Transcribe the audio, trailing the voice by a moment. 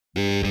A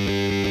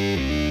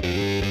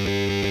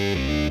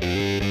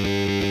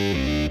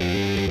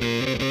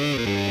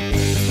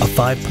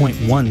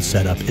 5.1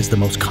 setup is the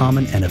most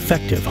common and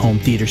effective home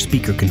theater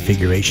speaker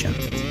configuration.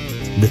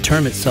 The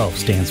term itself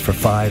stands for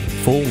 5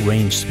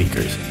 full-range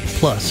speakers,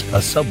 plus a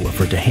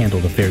subwoofer to handle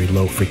the very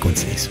low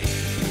frequencies.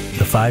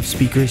 The 5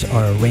 speakers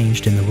are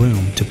arranged in the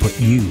room to put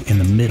you in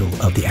the middle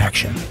of the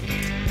action.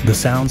 The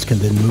sounds can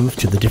then move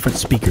to the different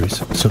speakers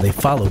so they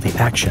follow the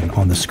action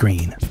on the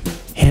screen.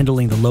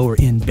 Handling the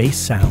lower-end bass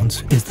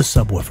sounds is the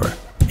subwoofer.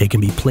 It can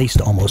be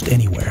placed almost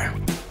anywhere.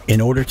 In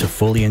order to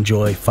fully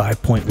enjoy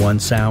 5.1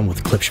 sound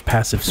with Klipsch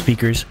passive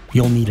speakers,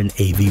 you'll need an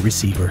AV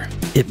receiver.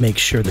 It makes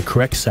sure the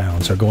correct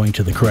sounds are going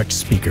to the correct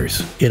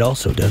speakers. It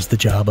also does the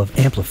job of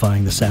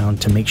amplifying the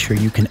sound to make sure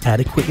you can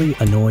adequately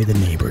annoy the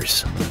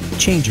neighbors.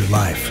 Change your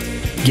life.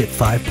 Get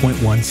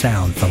 5.1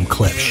 sound from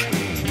Klipsch.